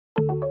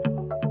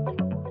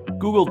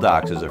Google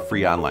Docs is a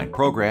free online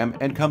program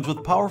and comes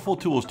with powerful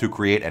tools to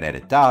create and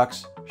edit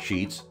docs,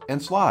 sheets,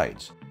 and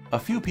slides. A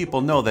few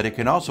people know that it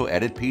can also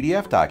edit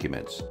PDF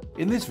documents.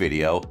 In this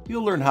video,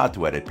 you'll learn how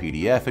to edit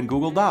PDF in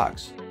Google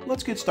Docs.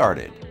 Let's get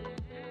started.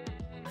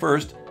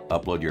 First,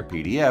 upload your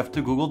PDF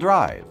to Google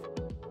Drive.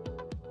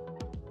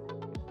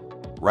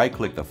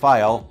 Right-click the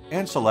file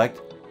and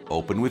select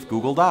Open with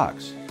Google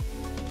Docs.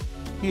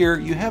 Here,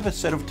 you have a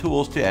set of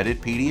tools to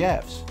edit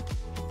PDFs.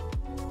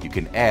 You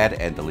can add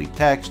and delete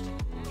text,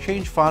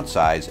 change font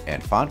size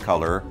and font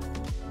color,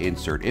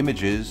 insert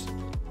images,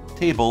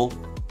 table,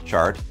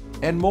 chart,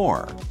 and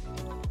more.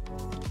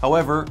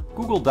 However,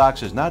 Google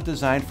Docs is not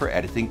designed for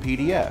editing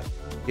PDF.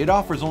 It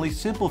offers only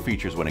simple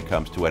features when it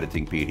comes to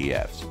editing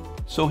PDFs.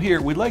 So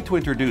here, we'd like to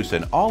introduce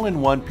an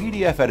all-in-one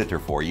PDF editor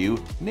for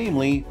you,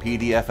 namely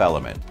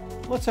PDFelement.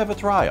 Let's have a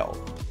trial.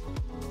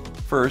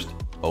 First,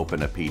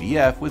 open a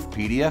PDF with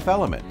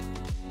PDFelement.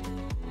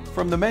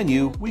 From the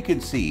menu, we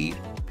can see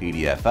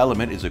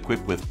PDFelement is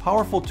equipped with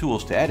powerful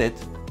tools to edit,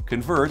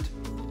 convert,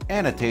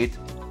 annotate,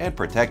 and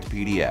protect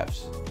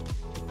PDFs.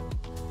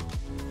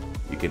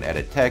 You can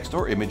edit text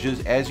or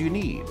images as you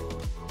need.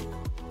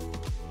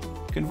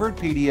 Convert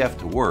PDF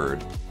to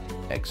Word,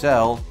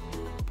 Excel,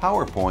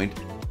 PowerPoint,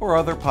 or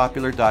other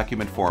popular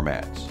document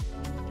formats.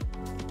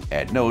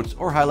 Add notes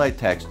or highlight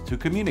text to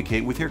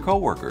communicate with your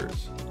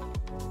coworkers.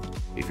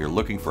 If you're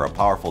looking for a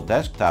powerful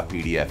desktop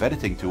PDF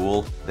editing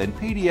tool, then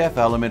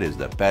PDFelement is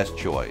the best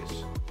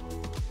choice.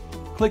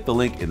 Click the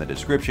link in the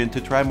description to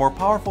try more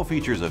powerful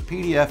features of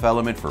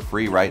PDFelement for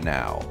free right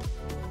now.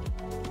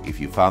 If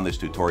you found this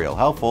tutorial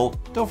helpful,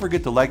 don't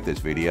forget to like this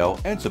video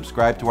and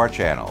subscribe to our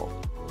channel.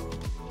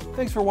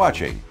 Thanks for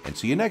watching, and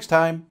see you next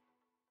time!